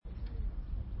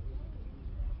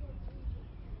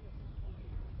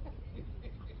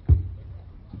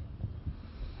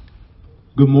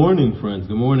Good morning, friends.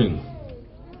 Good morning.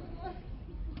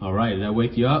 All right, did that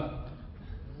wake you up?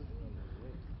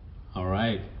 All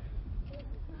right.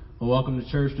 Well, welcome to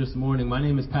church this morning. My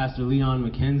name is Pastor Leon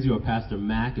McKenzie, or Pastor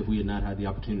Mac, if we had not had the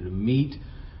opportunity to meet.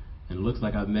 And it looks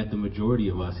like I've met the majority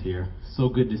of us here. So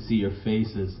good to see your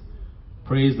faces.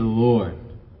 Praise the Lord.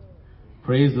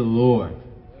 Praise the Lord.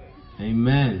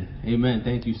 Amen. Amen.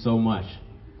 Thank you so much,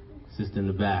 sister in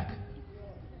the back.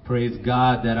 Praise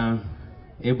God that I'm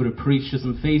able to preach to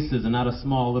some faces and not a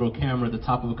small little camera at the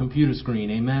top of a computer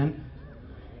screen. Amen.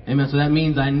 Amen. So that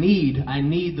means I need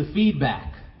the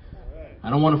feedback. I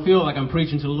don't want to feel like I'm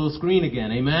preaching to the little screen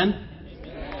again. Amen.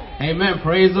 Amen.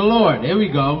 Praise the Lord. There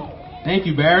we go. Thank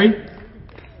you, Barry.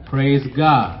 Praise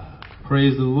God.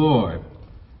 Praise the Lord.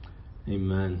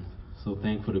 Amen. So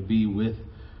thankful to be with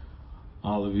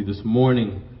all of you this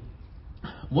morning.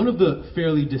 One of the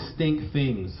fairly distinct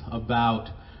things about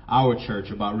our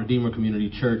church, about Redeemer Community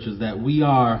Church, is that we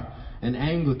are an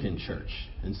Anglican church.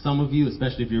 And some of you,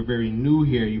 especially if you're very new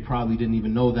here, you probably didn't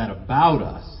even know that about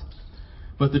us.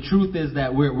 But the truth is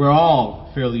that we're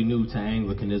all fairly new to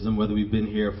Anglicanism, whether we've been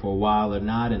here for a while or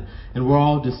not. And we're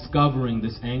all discovering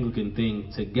this Anglican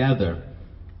thing together.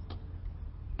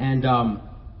 And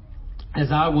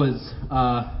as I was,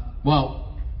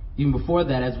 even before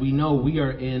that, as we know, we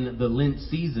are in the Lent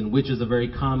season, which is a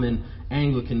very common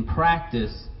Anglican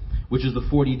practice, which is the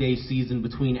 40-day season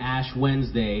between Ash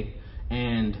Wednesday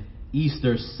and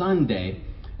Easter Sunday.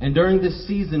 And during this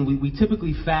season, we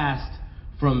typically fast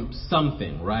from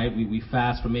something, right? We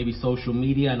fast from maybe social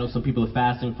media. I know some people are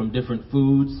fasting from different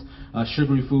foods,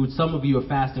 sugary foods. Some of you are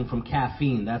fasting from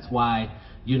caffeine. That's why,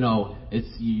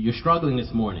 you're struggling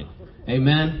this morning.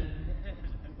 Amen?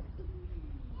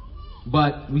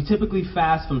 But we typically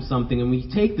fast from something, and we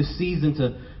take the season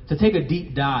to take a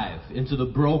deep dive into the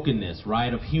brokenness,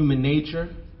 right, of human nature.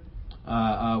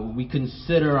 We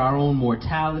consider our own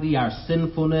mortality, our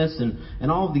sinfulness, and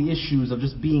all of the issues of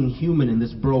just being human in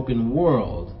this broken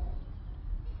world.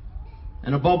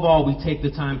 And above all, we take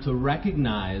the time to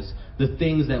recognize the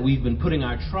things that we've been putting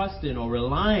our trust in or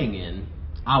relying in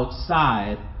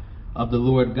outside of the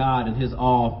Lord God and His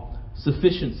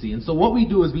all-sufficiency. And so what we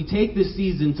do is we take this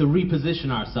season to reposition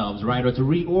ourselves, right, or to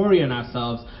reorient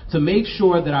ourselves to make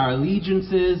sure that our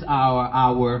allegiances,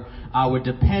 our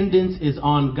dependence is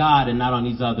on God and not on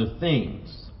these other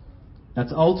things.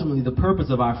 That's ultimately the purpose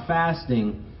of our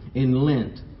fasting in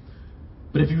Lent.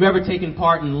 But if you've ever taken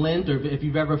part in Lent, or if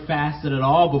you've ever fasted at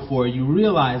all before, you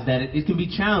realize that it can be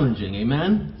challenging.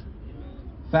 Amen?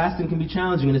 Fasting can be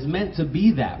challenging, and it's meant to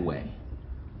be that way.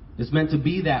 It's meant to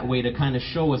be that way to kind of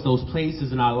show us those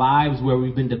places in our lives where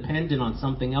we've been dependent on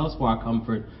something else for our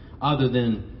comfort other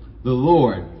than the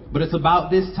Lord. But it's about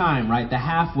this time, right, the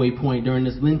halfway point during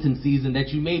this Lenten season, that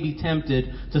you may be tempted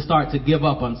to start to give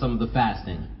up on some of the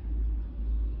fasting.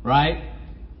 Right?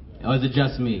 Or is it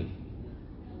just me?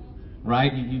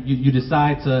 Right? You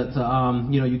decide to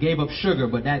you gave up sugar,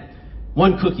 but that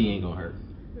one cookie ain't gonna hurt.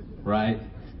 Right?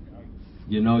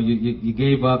 You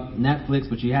gave up Netflix,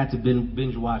 but you had to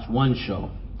binge watch one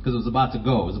show because it was about to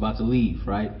go. It was about to leave,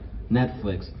 right?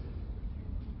 Netflix.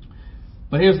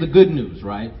 But here's the good news,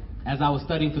 right? As I was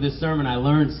studying for this sermon, I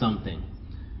learned something.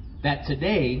 That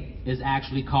today is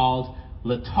actually called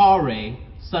Laetare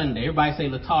Sunday. Everybody say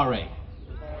Laetare.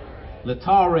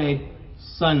 Laetare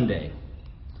Sunday.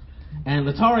 And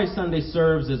Laetare Sunday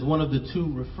serves as one of the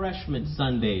two refreshment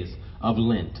Sundays of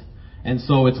Lent. And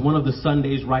so it's one of the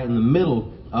Sundays right in the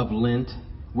middle of Lent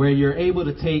where you're able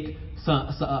to take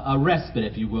a respite,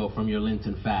 if you will, from your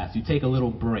Lenten fast. You take a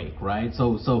little break, right?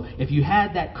 So if you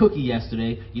had that cookie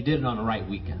yesterday, you did it on the right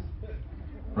weekend,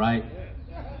 right?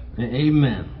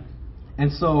 Amen.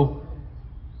 And so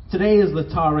today is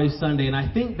Laetare Sunday, and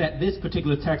I think that this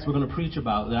particular text that I'm going to preach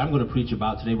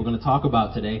about today, we're going to talk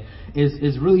about today,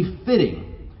 is really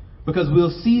fitting because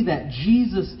we'll see that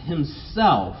Jesus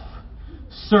Himself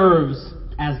serves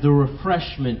as the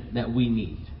refreshment that we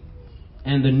need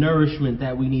and the nourishment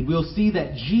that we need. We'll see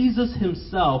that Jesus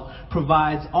Himself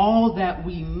provides all that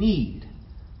we need,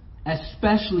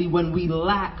 especially when we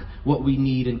lack what we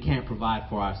need and can't provide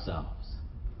for ourselves.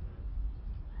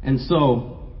 And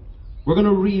so we're going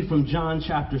to read from John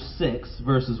chapter 6,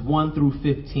 verses 1 through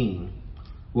 15.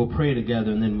 We'll pray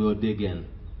together and then we'll dig in.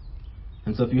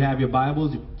 And so if you have your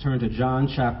Bibles, you turn to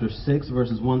John chapter 6,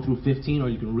 verses 1 through 15, or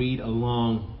you can read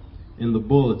along in the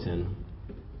bulletin.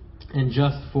 And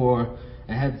just for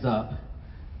a heads up,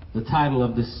 the title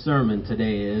of this sermon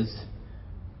today is,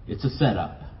 It's a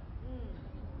Setup.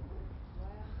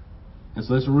 And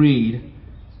so let's read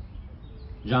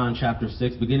John chapter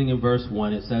 6, beginning in verse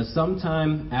 1, it says,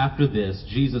 "Sometime after this,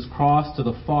 Jesus crossed to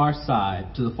the far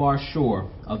side, to the far shore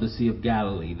of the Sea of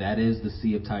Galilee, that is, the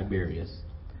Sea of Tiberias.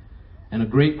 And a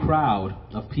great crowd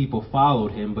of people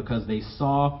followed him because they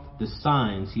saw the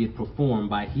signs he had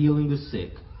performed by healing the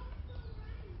sick.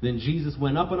 Then Jesus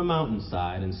went up on a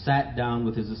mountainside and sat down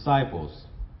with his disciples.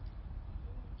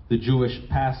 The Jewish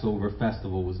Passover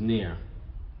festival was near.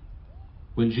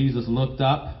 When Jesus looked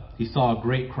up, he saw a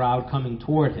great crowd coming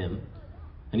toward him,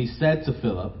 and he said to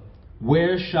Philip,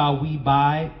 'Where shall we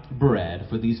buy bread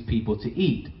for these people to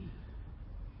eat?'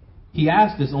 He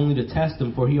asked this only to test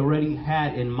him, for he already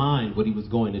had in mind what he was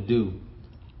going to do.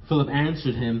 Philip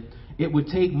answered him, 'It would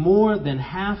take more than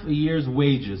half a year's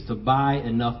wages to buy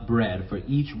enough bread for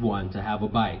each one to have a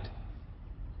bite.'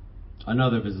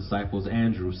 Another of his disciples,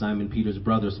 Andrew, Simon Peter's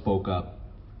brother, spoke up.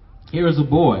 'Here is a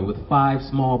boy with 5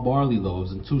 small barley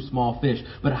loaves and 2 small fish,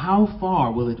 but how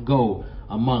far will it go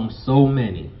among so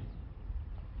many?'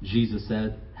 Jesus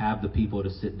said, 'Have the people to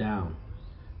sit down.'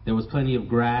 There was plenty of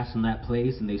grass in that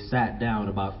place, and they sat down.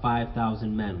 About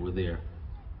 5,000 men were there.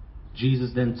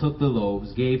 Jesus then took the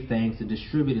loaves, gave thanks, and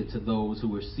distributed to those who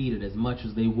were seated as much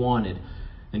as they wanted,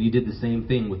 and he did the same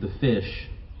thing with the fish.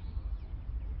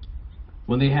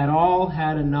 When they had all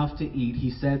had enough to eat,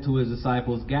 he said to his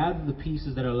disciples, 'Gather the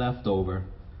pieces that are left over.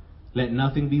 Let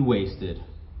nothing be wasted.'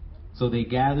 So they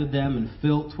gathered them and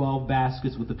filled 12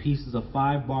 baskets with the pieces of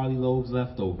 5 barley loaves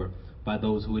left over by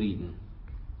those who had eaten.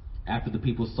 After the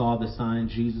people saw the sign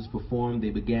Jesus performed, they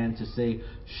began to say,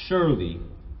 'Surely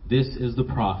this is the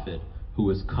prophet who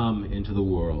has come into the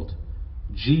world.'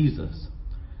 Jesus,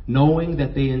 knowing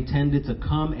that they intended to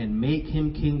come and make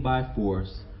him king by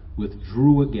force,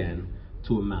 withdrew again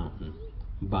to a mountain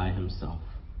by himself."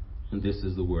 And this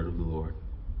is the word of the Lord.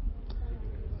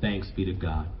 Thanks be to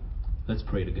God. Let's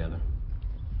pray together.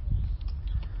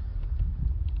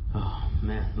 Oh,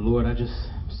 man, Lord, I'm just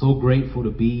so grateful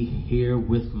to be here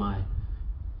with my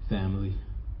family.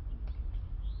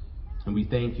 And we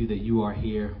thank you that you are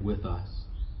here with us.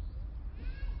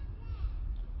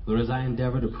 Lord, as I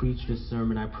endeavor to preach this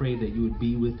sermon, I pray that you would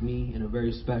be with me in a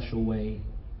very special way.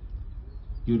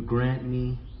 You would grant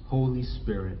me Holy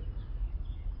Spirit.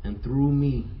 And through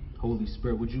me, Holy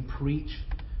Spirit, would you preach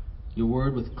your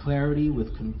word with clarity,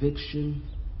 with conviction?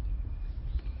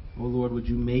 Oh Lord, would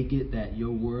you make it that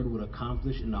your word would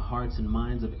accomplish in the hearts and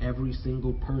minds of every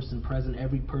single person present,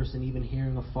 every person even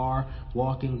hearing afar,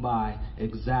 walking by,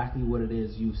 exactly what it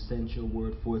is you've sent your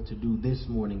word forth to do this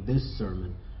morning, this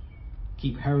sermon.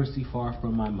 Keep heresy far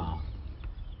from my mouth.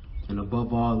 And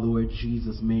above all, Lord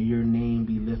Jesus, may your name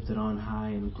be lifted on high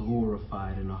and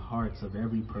glorified in the hearts of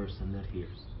every person that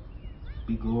hears.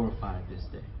 Be glorified this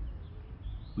day.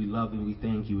 We love and we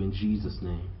thank you in Jesus'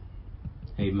 name.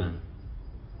 Amen.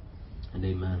 And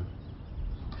amen.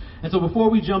 And so before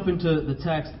we jump into the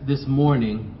text this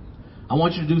morning, I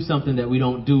want you to do something that we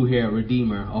don't do here at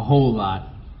Redeemer a whole lot.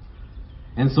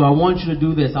 And so I want you to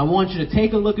do this. I want you to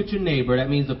take a look at your neighbor. That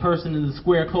means the person in the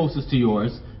square closest to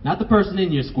yours. Not the person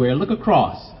in your square. Look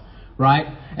across. Right?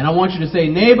 And I want you to say,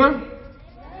 "Neighbor."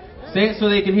 Say it so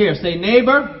they can hear. Say,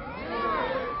 "Neighbor."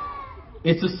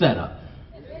 It's a setup.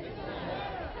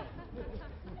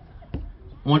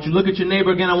 I want you to look at your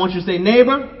neighbor again. I want you to say,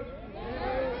 "Neighbor."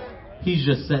 He's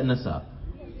just setting us up.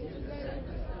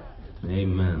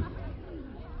 Amen.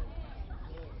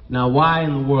 Now, why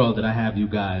in the world did I have you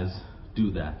guys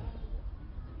do that?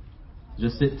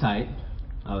 Just sit tight.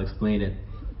 I'll explain it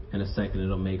in a second.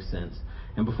 It'll make sense.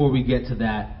 And before we get to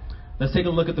that, let's take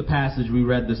a look at the passage we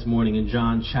read this morning in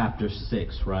John chapter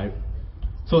 6, right?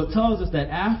 So it tells us that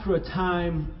after a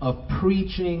time of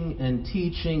preaching and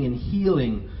teaching and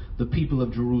healing the people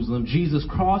of Jerusalem, Jesus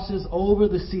crosses over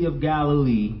the Sea of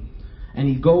Galilee and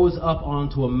he goes up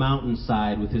onto a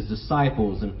mountainside with his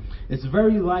disciples. And it's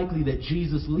very likely that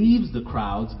Jesus leaves the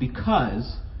crowds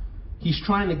because he's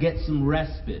trying to get some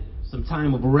respite, some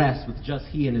time of rest with just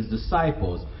he and his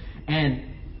disciples. And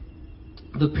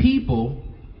the people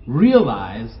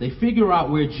realize, they figure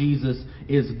out where Jesus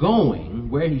is going,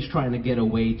 where he's trying to get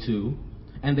away to,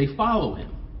 and they follow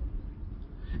him.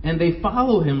 And they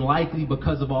follow him likely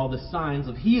because of all the signs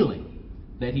of healing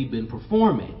that he'd been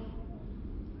performing.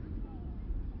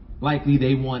 Likely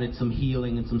they wanted some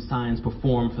healing and some signs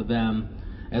performed for them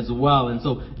as well. And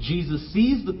so Jesus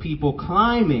sees the people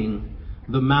climbing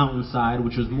the mountainside,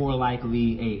 which was more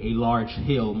likely a large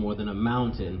hill more than a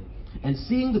mountain. And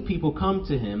seeing the people come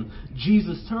to him,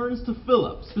 Jesus turns to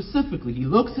Philip. Specifically, he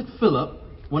looks at Philip,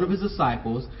 one of his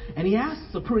disciples, and he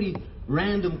asks a pretty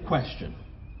random question.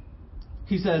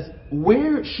 He says,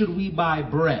 "Where should we buy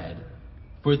bread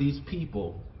for these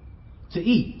people to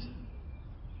eat?"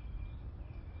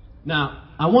 Now,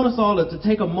 I want us all to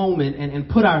take a moment and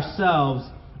put ourselves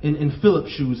in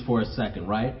Philip's shoes for a second,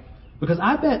 right? Because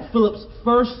I bet Philip's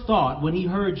first thought when he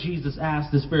heard Jesus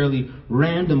ask this fairly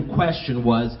random question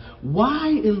was, why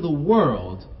in the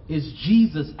world is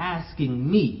Jesus asking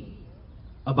me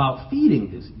about feeding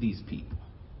these people?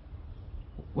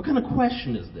 What kind of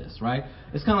question is this, right?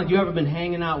 It's kind of like you ever been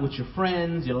hanging out with your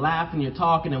friends, you're laughing, you're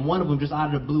talking, and one of them just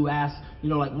out of the blue asks,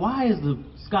 like, why is the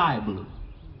sky blue?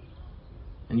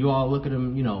 And you all look at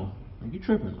him, like, you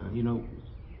tripping, man.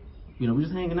 We're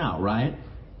just hanging out, right?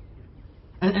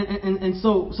 And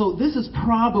so this is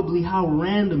probably how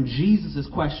random Jesus'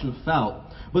 question felt.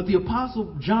 But the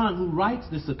Apostle John, who writes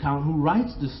this account, who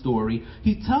writes this story,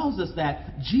 he tells us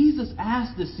that Jesus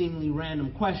asked this seemingly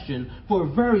random question for a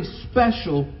very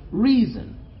special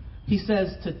reason. He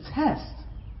says to test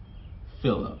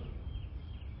Philip.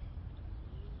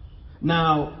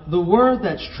 Now, the word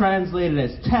that's translated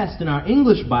as test in our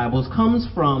English Bibles comes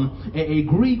from a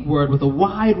Greek word with a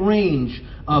wide range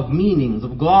of meanings,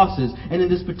 of glosses. And in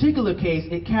this particular case,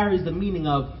 it carries the meaning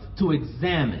of to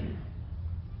examine.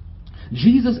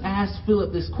 Jesus asked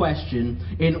Philip this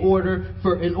question in order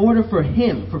for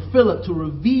Philip to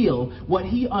reveal what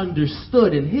he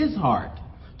understood in his heart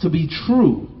to be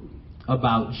true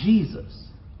about Jesus.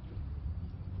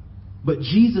 But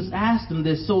Jesus asked him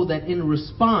this so that in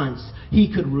response,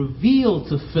 he could reveal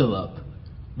to Philip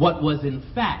what was in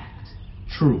fact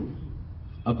true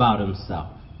about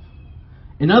himself.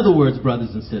 In other words,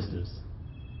 brothers and sisters,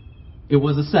 it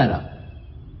was a setup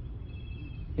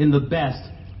in the best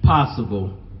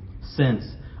possible sense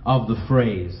of the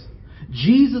phrase.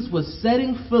 Jesus was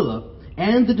setting Philip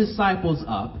and the disciples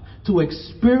up to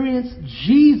experience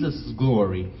Jesus'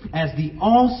 glory as the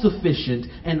all-sufficient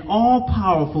and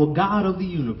all-powerful God of the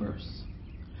universe.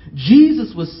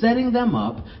 Jesus was setting them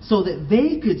up so that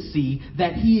they could see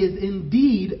that he is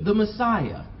indeed the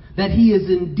Messiah, that he is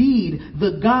indeed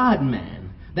the God-man,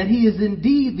 that he is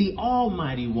indeed the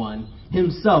Almighty One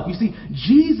himself. You see,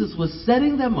 Jesus was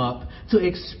setting them up to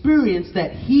experience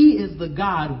that he is the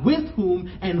God with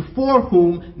whom and for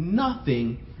whom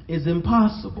nothing is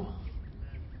impossible.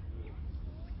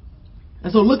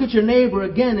 And so look at your neighbor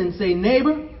again and say,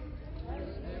 neighbor,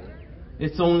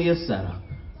 it's only a setup.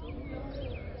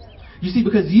 You see,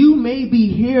 because you may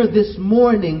be here this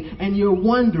morning and you're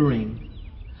wondering,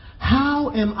 how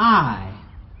am I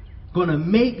going to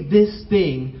make this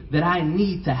thing that I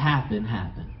need to happen?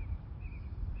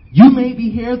 You may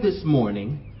be here this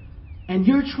morning and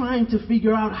you're trying to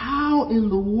figure out how in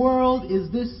the world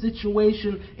is this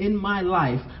situation in my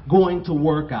life going to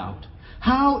work out?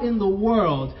 How in the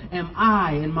world am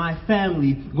I and my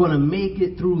family going to make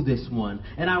it through this one?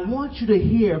 And I want you to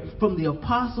hear from the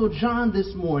Apostle John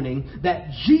this morning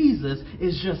that Jesus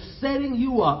is just setting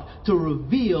you up to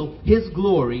reveal his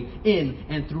glory in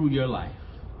and through your life.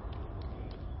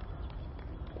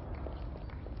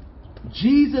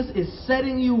 Jesus is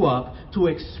setting you up to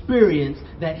experience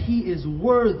that he is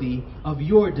worthy of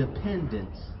your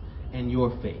dependence and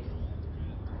your faith.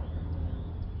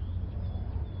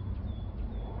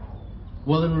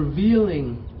 Well, in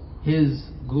revealing his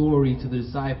glory to the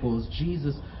disciples,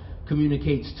 Jesus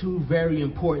communicates two very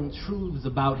important truths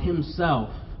about himself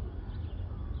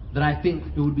that I think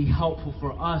it would be helpful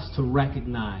for us to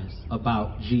recognize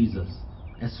about Jesus.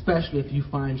 Especially if you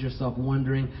find yourself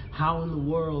wondering, how in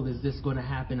the world is this going to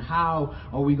happen? How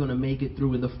are we going to make it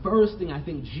through? And the first thing I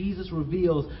think Jesus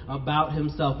reveals about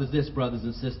himself is this, brothers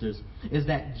and sisters, is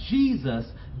that Jesus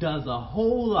does a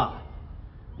whole lot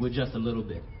with just a little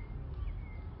bit.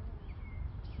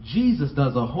 Jesus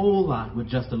does a whole lot with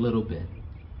just a little bit.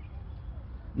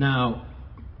 Now,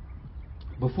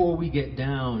 before we get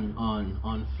down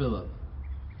on Philip,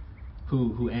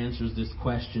 who answers this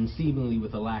question seemingly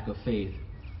with a lack of faith,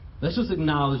 let's just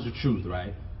acknowledge the truth,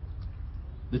 right?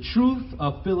 The truth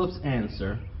of Philip's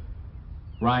answer,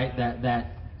 right, that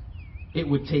it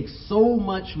would take so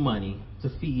much money to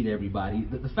feed everybody.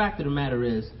 The fact of the matter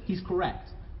is, he's correct,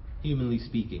 humanly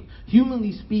speaking.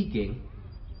 Humanly speaking,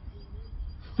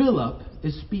 Philip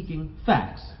is speaking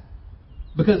facts.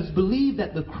 Because it's believed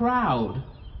that the crowd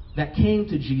that came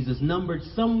to Jesus numbered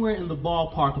somewhere in the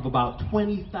ballpark of about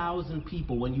 20,000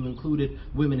 people when you included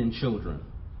women and children.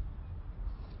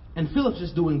 And Philip's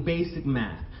just doing basic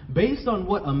math. Based on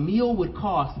what a meal would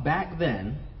cost back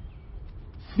then,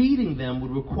 feeding them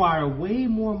would require way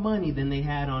more money than they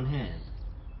had on hand.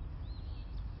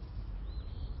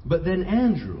 But then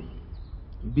Andrew,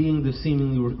 being the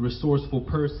seemingly resourceful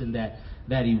person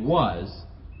that he was,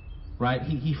 right,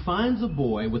 he finds a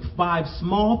boy with 5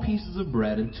 small pieces of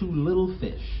bread and 2 little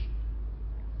fish.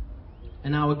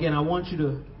 And now again, I want you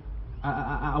to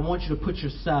I want you to put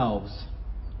yourselves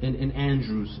in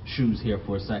Andrew's shoes here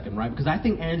for a second, right? Because I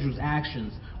think Andrew's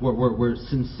actions were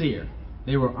sincere.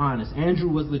 They were honest. Andrew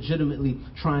was legitimately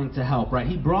trying to help, right?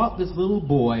 He brought this little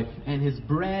boy and his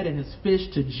bread and his fish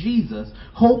to Jesus,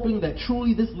 hoping that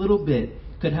truly this little bit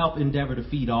could help endeavor to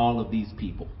feed all of these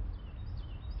people,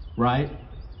 right?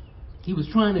 He was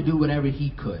trying to do whatever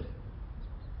he could.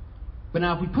 But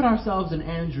now if we put ourselves in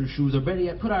Andrew's shoes, or better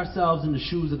yet, put ourselves in the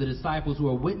shoes of the disciples who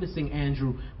are witnessing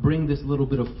Andrew bring this little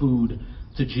bit of food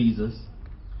to Jesus,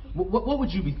 what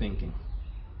would you be thinking?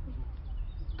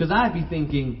 Because I'd be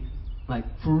thinking, like,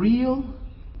 for real,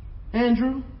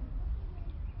 Andrew?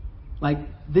 Like,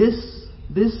 this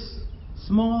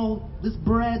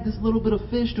bread, this little bit of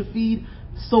fish to feed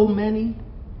so many?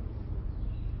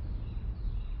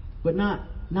 But not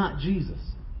Jesus.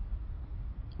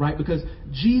 Right? Because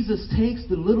Jesus takes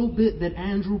the little bit that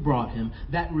Andrew brought him,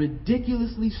 that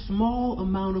ridiculously small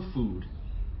amount of food,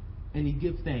 and he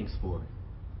gives thanks for it.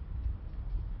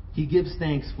 He gives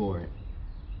thanks for it.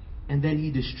 And then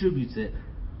he distributes it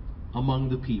among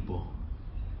the people.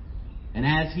 And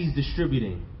as he's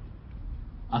distributing,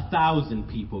 1,000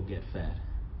 people get fed.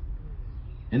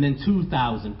 And then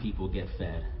 2,000 people get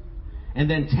fed. And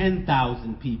then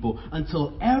 10,000 people,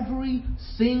 until every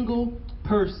single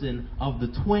person of the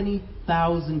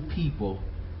 20,000 people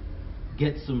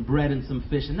gets some bread and some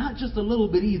fish. And not just a little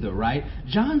bit either, right?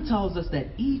 John tells us that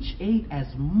each ate as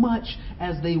much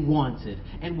as they wanted.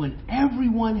 And when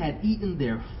everyone had eaten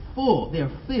their fill,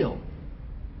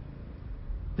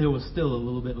 there was still a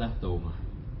little bit left over.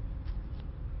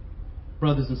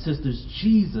 Brothers and sisters,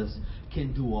 Jesus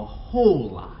can do a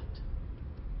whole lot.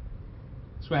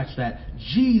 Scratch that.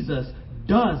 Jesus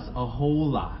does a whole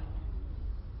lot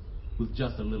with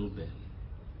just a little bit.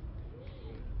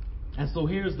 And so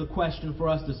here's the question for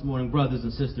us this morning, brothers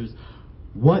and sisters.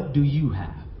 What do you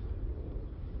have?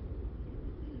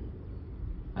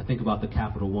 I think about the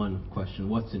Capital One question.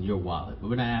 What's in your wallet? But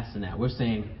we're not asking that. We're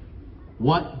saying,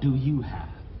 what do you have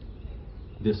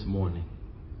this morning?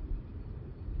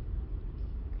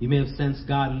 You may have sensed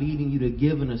God leading you to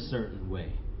give in a certain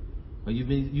way. Or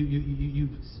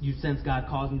you've sensed God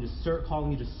calling you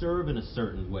to serve in a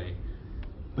certain way.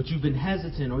 But you've been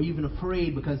hesitant or even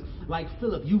afraid because, like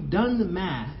Philip, you've done the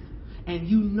math and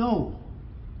you know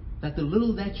that the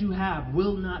little that you have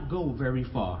will not go very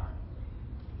far.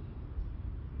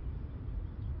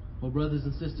 Well, brothers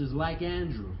and sisters, like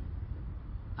Andrew,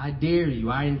 I dare you,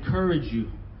 I encourage you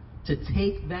to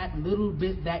take that little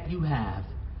bit that you have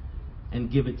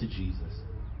and give it to Jesus.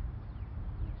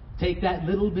 Take that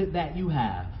little bit that you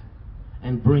have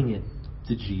and bring it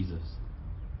to Jesus.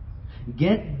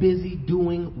 Get busy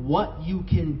doing what you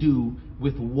can do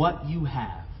with what you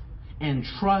have and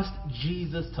trust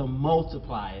Jesus to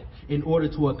multiply it in order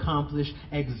to accomplish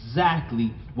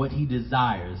exactly what he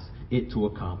desires it to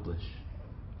accomplish.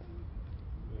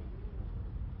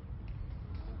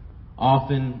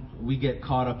 Often we get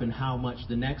caught up in how much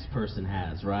the next person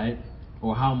has, right?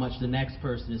 Or how much the next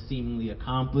person is seemingly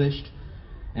accomplished.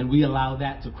 And we allow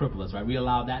that to cripple us, right? We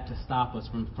allow that to stop us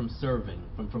from serving,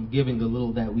 from giving the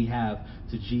little that we have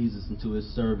to Jesus and to his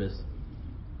service.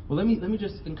 Well, let me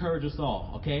just encourage us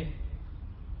all, okay?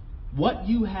 What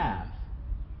you have,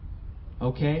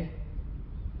 okay?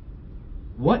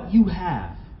 What you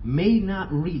have may not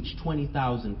reach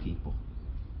 20,000 people.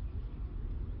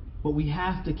 But we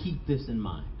have to keep this in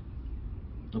mind,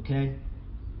 okay?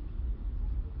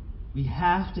 We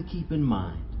have to keep in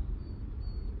mind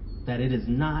that it is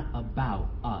not about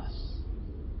us.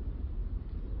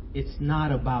 It's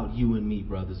not about you and me,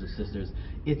 brothers and sisters.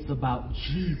 It's about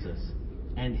Jesus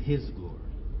and his glory.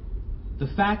 The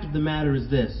fact of the matter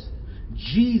is this: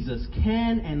 Jesus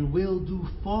can and will do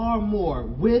far more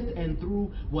with and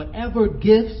through whatever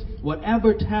gifts,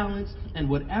 whatever talents,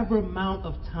 and whatever amount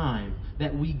of time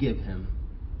that we give him.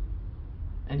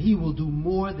 And he will do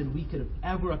more than we could have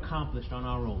ever accomplished on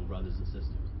our own, brothers and sisters.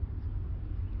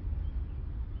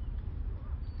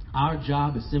 Our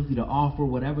job is simply to offer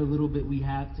whatever little bit we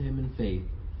have to him in faith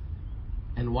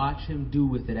and watch him do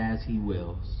with it as he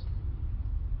wills.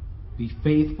 Be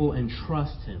faithful and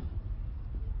trust him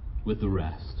with the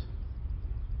rest.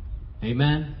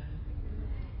 Amen?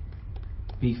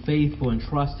 Be faithful and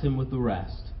trust him with the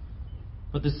rest.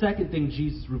 But the second thing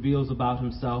Jesus reveals about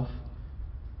himself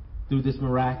through this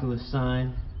miraculous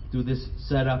sign, through this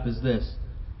setup, is this.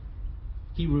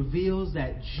 He reveals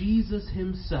that Jesus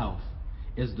himself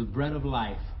is the bread of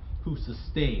life who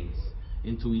sustains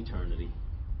into eternity.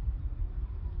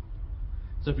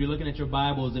 So if you're looking at your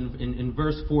Bibles, in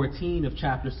verse 14 of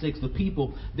chapter 6, the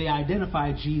people, they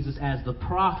identify Jesus as the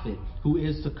prophet who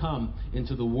is to come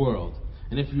into the world.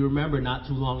 And if you remember, not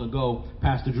too long ago,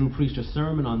 Pastor Drew preached a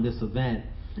sermon on this event.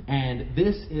 And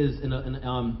this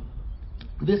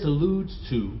alludes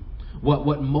to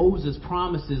what Moses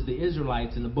promises the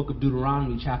Israelites in the book of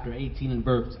Deuteronomy chapter 18 and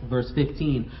verse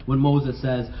 15, when Moses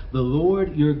says, "The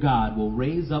Lord your God will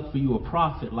raise up for you a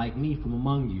prophet like me from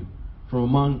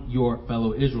among your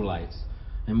fellow Israelites."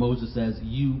 And Moses says,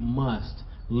 "You must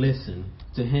listen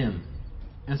to him."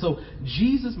 And so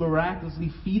Jesus miraculously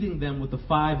feeding them with the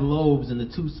 5 loaves and the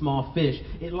 2 small fish,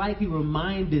 it likely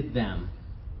reminded them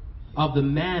of the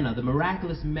manna, the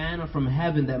miraculous manna from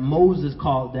heaven that Moses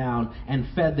called down and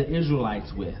fed the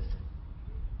Israelites with.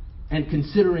 And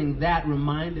considering that,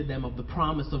 reminded them of the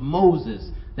promise of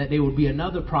Moses that there would be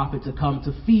another prophet to come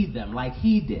to feed them like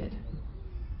he did.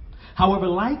 However,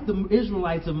 like the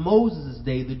Israelites of Moses'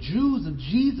 day, the Jews of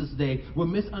Jesus' day were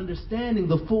misunderstanding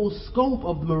the full scope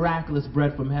of the miraculous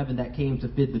bread from heaven that came to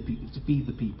feed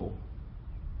the people.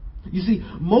 You see,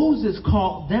 Moses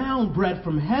called down bread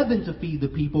from heaven to feed the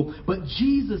people, but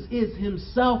Jesus is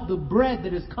himself the bread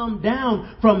that has come down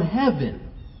from heaven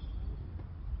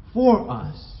for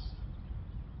us.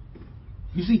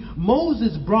 You see,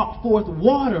 Moses brought forth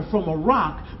water from a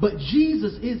rock, but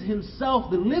Jesus is himself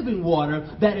the living water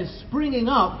that is springing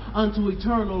up unto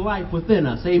eternal life within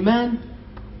us. Amen?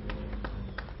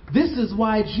 This is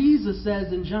why Jesus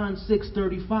says in John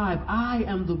 6:35, "I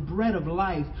am the bread of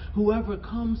life. Whoever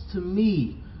comes to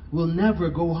me will never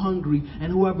go hungry,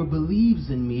 and whoever believes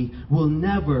in me will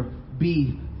never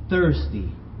be thirsty."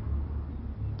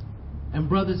 And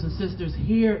brothers and sisters,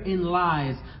 herein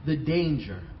lies the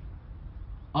danger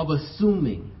of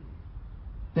assuming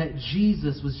that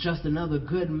Jesus was just another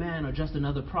good man or just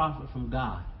another prophet from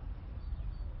God.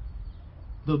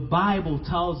 The Bible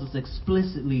tells us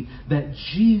explicitly that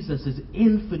Jesus is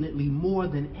infinitely more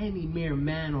than any mere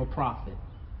man or prophet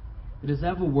that has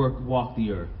ever walked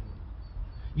the earth.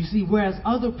 You see, whereas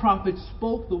other prophets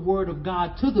spoke the word of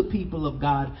God to the people of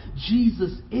God,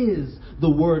 Jesus is the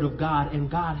word of God and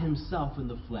God himself in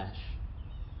the flesh.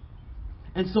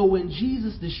 And so when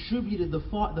Jesus distributed the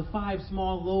 5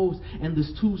 small loaves and the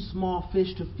 2 small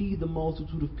fish to feed the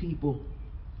multitude of people,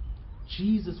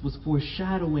 Jesus was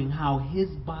foreshadowing how his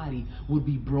body would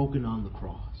be broken on the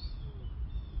cross.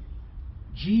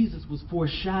 Jesus was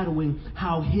foreshadowing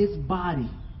how his body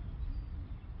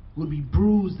would be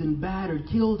bruised and battered,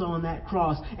 killed on that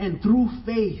cross, and through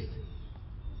faith,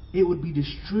 it would be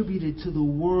distributed to the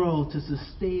world to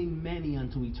sustain many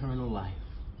unto eternal life.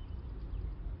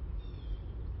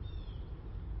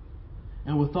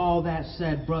 And with all that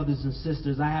said, brothers and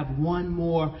sisters, I have one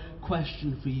more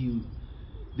question for you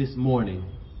this morning.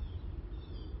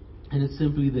 And it's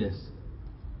simply this.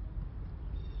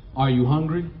 Are you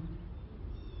hungry?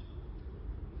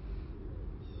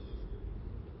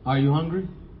 Are you hungry?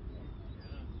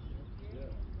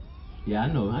 Yeah, I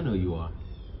know you are.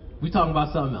 We're talking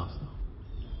about something else, though.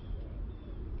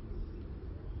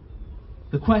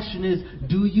 The question is,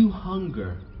 do you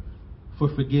hunger for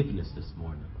forgiveness this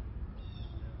morning?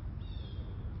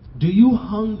 Do you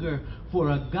hunger for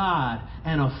a God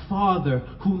and a Father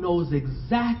who knows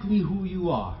exactly who you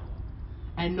are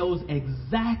and knows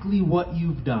exactly what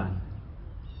you've done,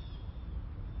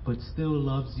 but still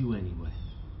loves you anyway?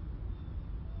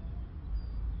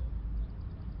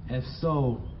 If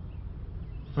so,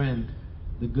 friend,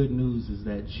 the good news is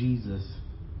that Jesus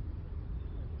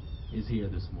is here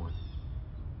this morning.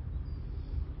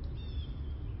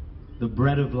 The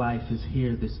bread of life is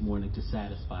here this morning to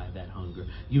satisfy that hunger.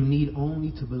 You need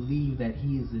only to believe that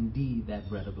he is indeed that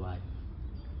bread of life.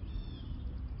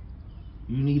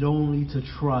 You need only to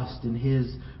trust in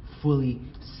his fully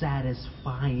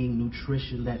satisfying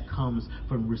nutrition that comes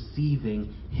from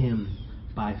receiving him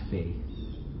by faith.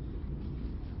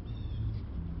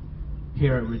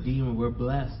 Here at Redeemer, we're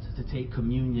blessed to take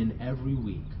communion every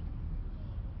week.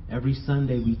 Every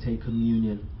Sunday we take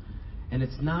communion. And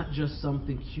it's not just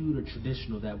something cute or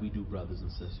traditional that we do, brothers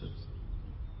and sisters.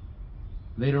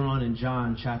 Later on in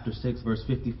John chapter 6, verse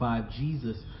 55,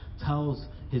 Jesus tells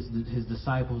his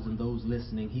disciples and those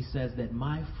listening, he says that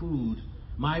my food,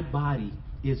 my body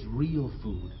is real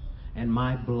food, and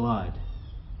my blood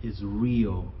is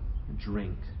real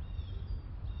drink.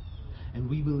 And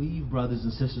we believe, brothers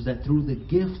and sisters, that through the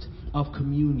gift of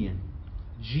communion,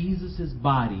 Jesus'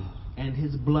 body and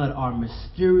his blood are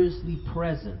mysteriously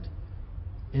present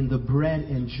in the bread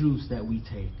and juice that we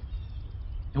take.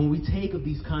 And when we take of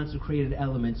these consecrated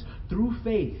elements through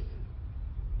faith,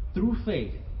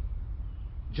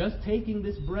 just taking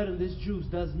this bread and this juice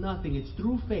does nothing. It's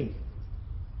through faith.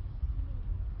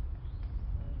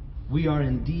 We are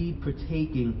indeed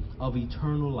partaking of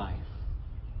eternal life.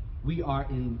 we are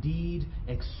indeed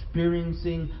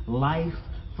experiencing life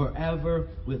forever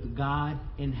with God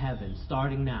in heaven,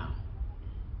 starting now.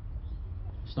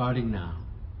 Starting now.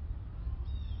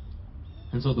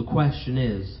 And so the question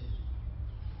is,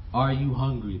 are you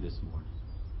hungry this morning?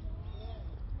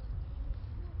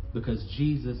 Because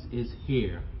Jesus is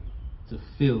here to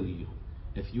fill you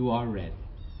if you are ready.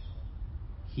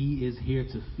 He is here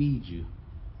to feed you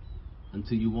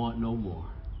until you want no more.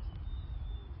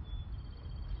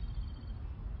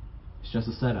 It's just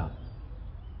a setup.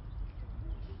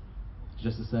 It's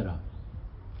just a setup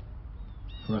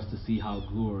for us to see how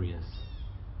glorious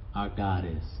our God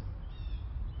is.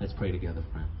 Let's pray together,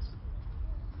 friends.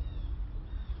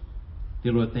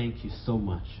 Dear Lord, thank you so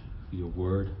much for your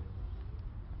word.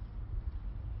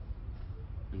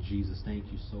 And Jesus,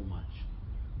 thank you so much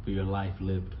for your life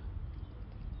lived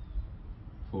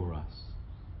for us,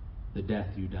 the death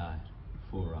you died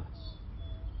for us.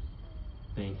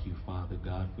 Thank you, Father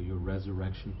God, for your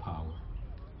resurrection power,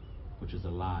 which is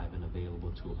alive and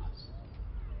available to us.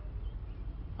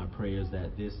 My prayer is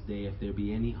that this day, if there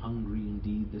be any hungry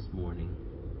indeed this morning,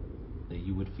 that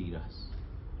you would feed us.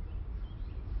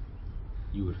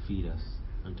 You would feed us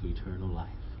unto eternal life.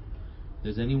 If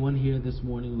there's anyone here this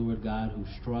morning, Lord God, who's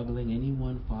struggling,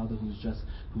 anyone, Father, who's just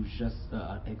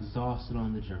exhausted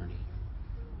on the journey,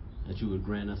 that you would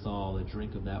grant us all a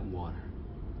drink of that water.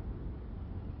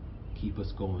 Keep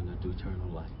us going unto eternal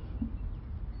life.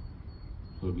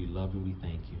 Lord, we love and we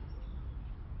thank you.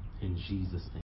 In Jesus' name.